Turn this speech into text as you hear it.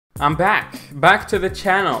I'm back to the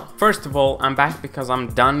channel. First of all, I'm back because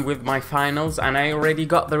I'm done with my finals and I already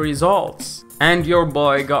got the results. And your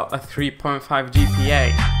boy got a 3.5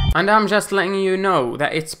 GPA. And I'm just letting you know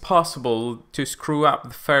that it's possible to screw up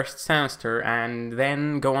the first semester and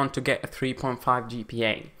then go on to get a 3.5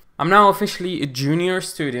 GPA. I'm now officially a junior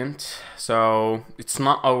student, so it's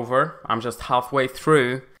not over. I'm just halfway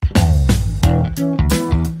through.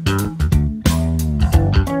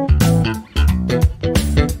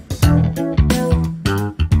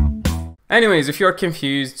 Anyways, if you're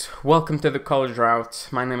confused, welcome to the college route.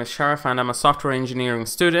 My name is Sharif and I'm a software engineering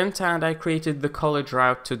student, and I created the college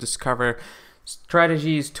route to discover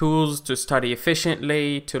strategies, tools to study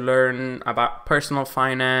efficiently, to learn about personal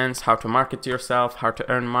finance, how to market yourself, how to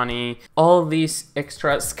earn money, all these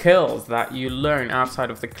extra skills that you learn outside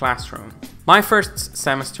of the classroom. My first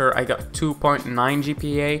semester I got 2.9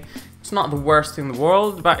 GPA. It's not the worst in the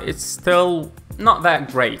world, but it's still not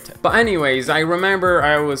that great. But anyways, I remember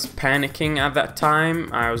I was panicking at that time.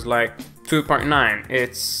 I was like, 2.9,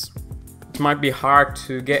 it might be hard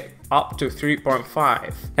to get up to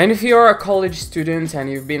 3.5. And if you're a college student and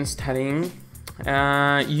you've been studying,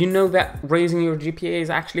 you know that raising your GPA is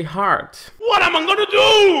actually hard. What am I gonna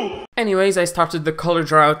do? Anyways, I started the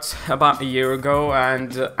college route about a year ago,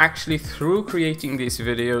 and actually through creating these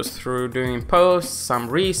videos, through doing posts, some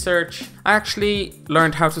research, I actually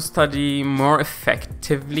learned how to study more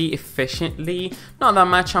effectively, efficiently. Not that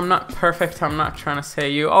much, I'm not perfect, I'm not trying to say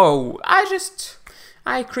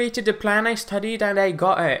I created a plan, I studied and I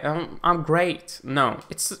got it, I'm great. No,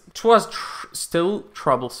 it was still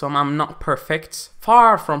troublesome. I'm not perfect,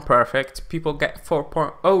 far from perfect. People get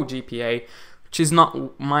 4.0 GPA, which is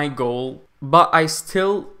not my goal, but I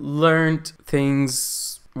still learned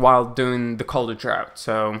things while doing the college route,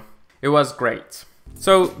 so it was great.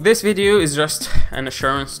 So this video is just an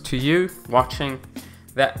assurance to you watching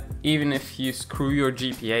that even if you screw your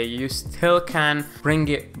GPA, you still can bring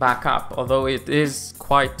it back up, although it is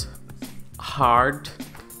quite hard,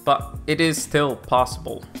 but it is still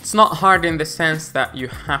possible. It's not hard in the sense that you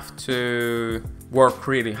have to work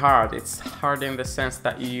really hard. It's hard in the sense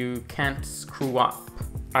that you can't screw up.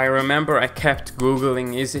 I remember I kept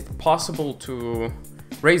Googling, is it possible to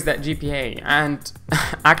raise that GPA? And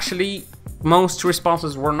actually, most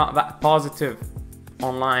responses were not that positive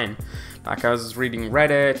online. Like, I was reading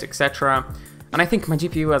Reddit, etc. And I think my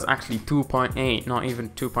GPA was actually 2.8, not even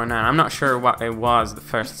 2.9. I'm not sure what it was the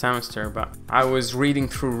first semester, but I was reading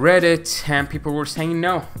through Reddit and people were saying,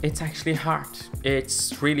 no, it's actually hard.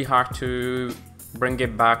 It's really hard to bring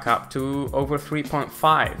it back up to over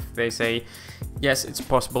 3.5. They say, yes, it's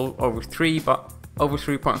possible over 3, but over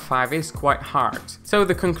 3.5 is quite hard. So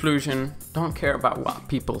the conclusion, don't care about what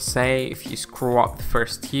people say. If you screw up the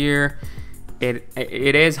first year,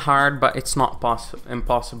 it is hard, but it's not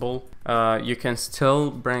impossible. You can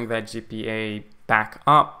still bring that GPA back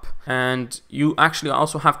up, and you actually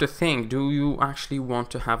also have to think, do you actually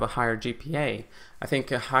want to have a higher GPA? I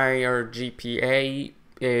think a higher GPA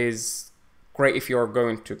is great if you're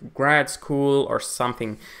going to grad school or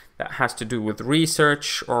something that has to do with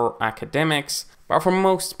research or academics, but for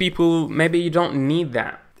most people, maybe you don't need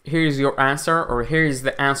that. Here's your answer, or here's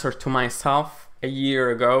the answer to myself a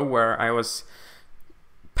year ago, where I was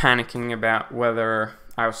panicking about whether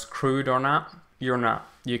I was screwed or not. You're not.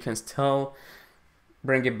 You can still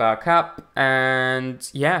bring it back up, and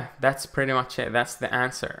yeah, that's pretty much it. That's the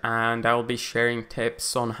answer, and I will be sharing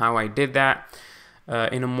tips on how I did that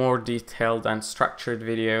in a more detailed and structured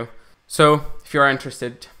video. So if you're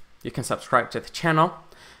interested, you can subscribe to the channel,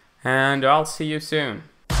 and I'll see you soon.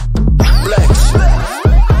 Flex.